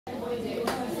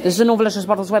This is an delicious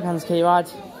bottle of SquarePants, Kiddie,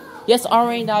 right? Yes, I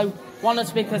already know. One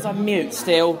is because I'm mute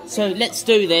still. So let's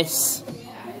do this.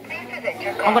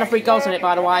 I'm gonna 3 goals on it,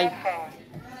 by the way.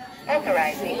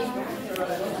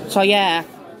 So yeah.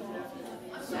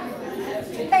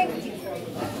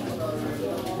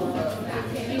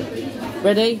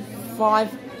 Ready?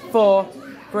 5, 4,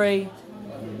 3,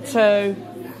 2,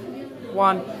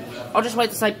 1. I'll just wait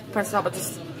to say press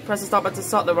the start button to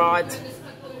start the ride.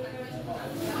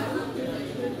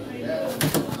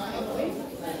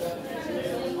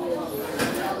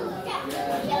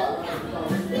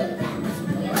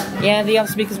 Yeah, the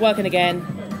other speaker's working again.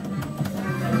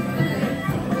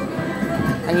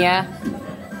 And yeah.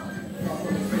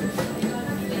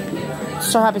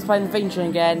 So happy to play the theme tune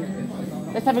again.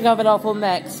 Let's have a go over our film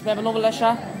next. We have another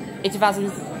Lusher in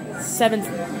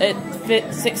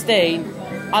 2016.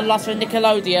 And last for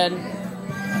Nickelodeon.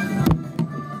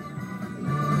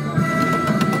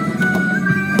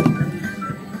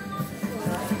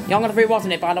 Yeah, I'm going to rewatch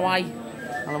it, by the way.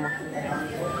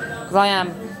 Because I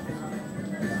am.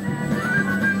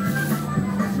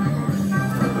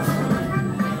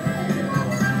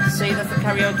 See, that's the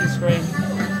karaoke screen.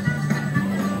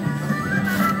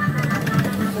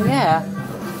 So yeah.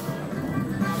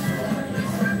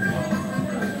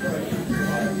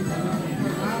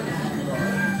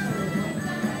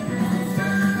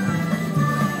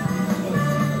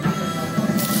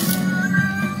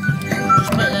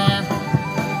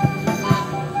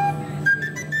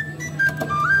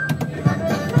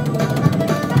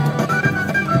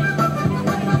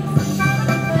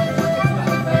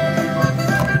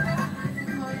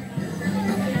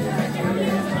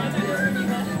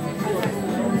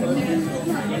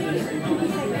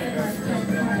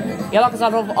 Yeah, like I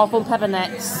said, I'll film Pepper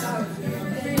next.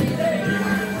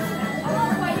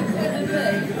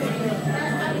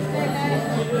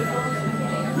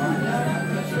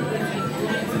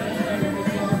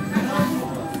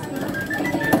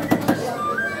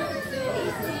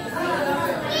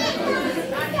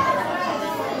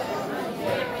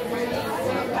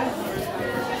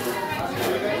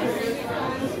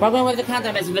 We're going with the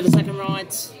countdown for the second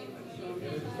ride.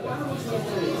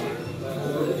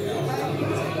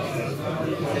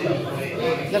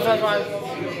 The first one,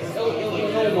 it'll be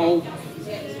normal.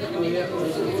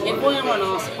 If anyone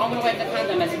asks, I'm going to wait for the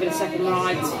countdown message for the second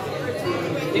ride.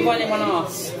 If anyone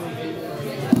asks,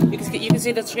 you can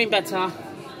see the screen better.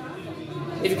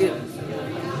 If you can.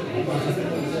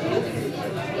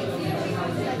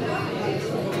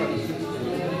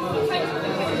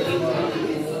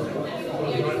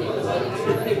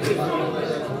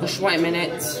 Just wait a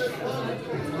minute.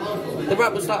 The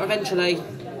rap will start eventually.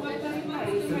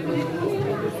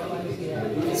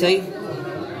 See?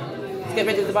 Let's get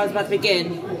ready, the ride's about to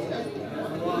begin.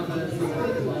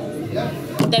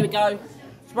 There we go.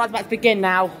 The ride's about to begin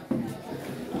now.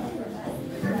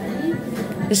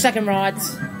 The second ride.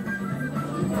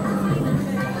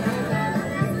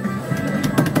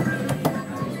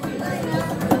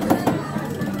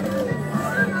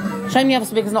 Shame the other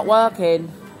speaker's not working.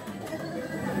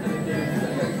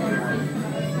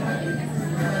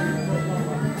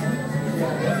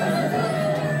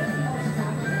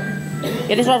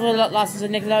 Yeah, this ride will last as a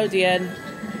Nickelodeon.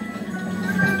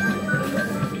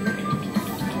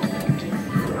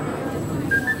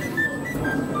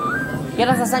 Yeah,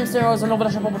 that's the same steering as a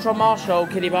Northern Paw Patrol Marshall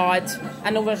kiddie ride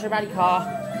and Northern Rally car.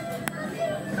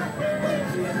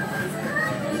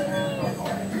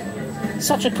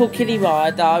 Such a cool kiddie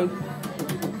ride though.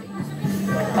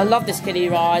 I love this kiddie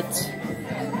ride.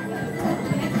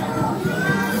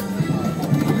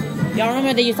 Yeah, I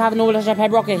remember they used to have an Northern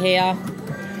Japan rocket here.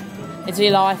 Into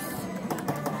your life.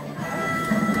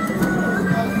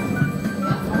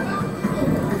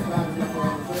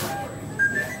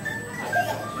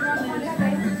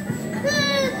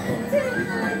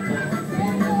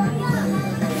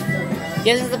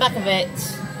 Yeah, this is the back of it.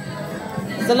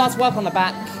 There's a lot of work on the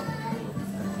back.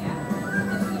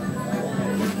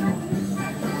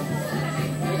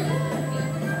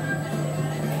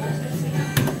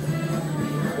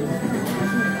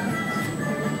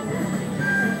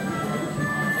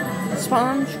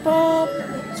 SpongeBob,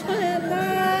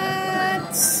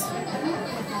 SquarePants.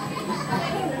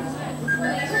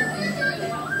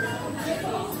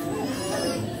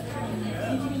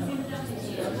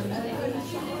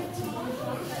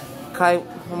 Okay,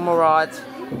 one more ride.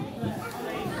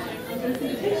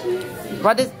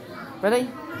 Ready? Ready?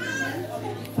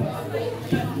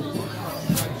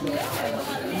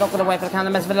 I'm not gonna wait for the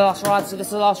countdown mess for the last ride, so this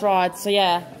is the last ride, so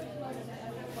yeah.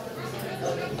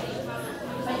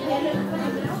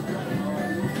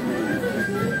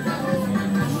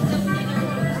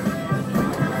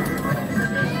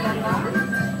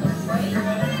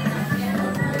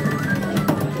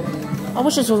 I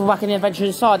wish this was back in the adventure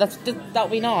inside. That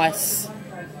would be nice.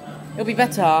 It'll be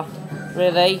better,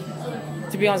 really,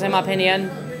 to be honest, in my opinion.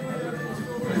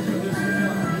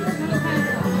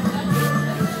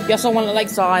 Yeah, I saw one at the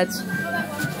lakeside.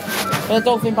 But the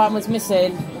dolphin bite was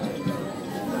missing.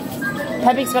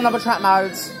 Peppy's got another trap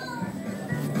mode,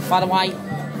 by the way.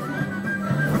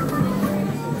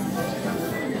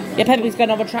 Yeah, Peppy's got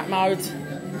another trap mode.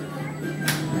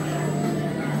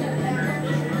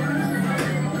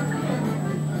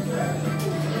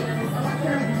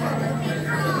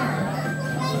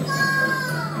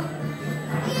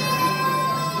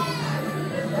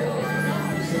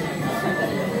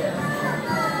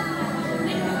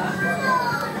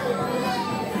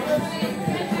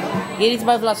 Yeah, these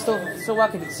both are still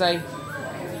working, you can see. It's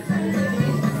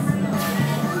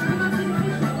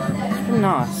pretty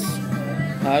nice.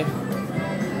 No.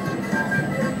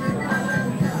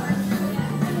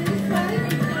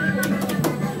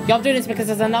 Yeah, I'm doing this because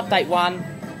there's an update one.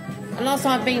 And last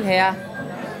time I've been here,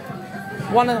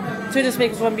 two of the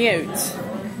speakers were mute.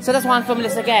 So that's why I'm filming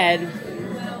this again.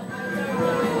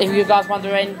 If you guys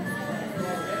wondering.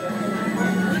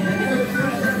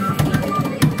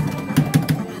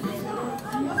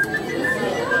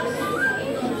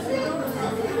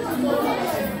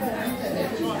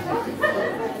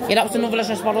 Yeah, that was the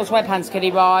novelist SpongeBob SquarePants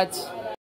kiddie ride.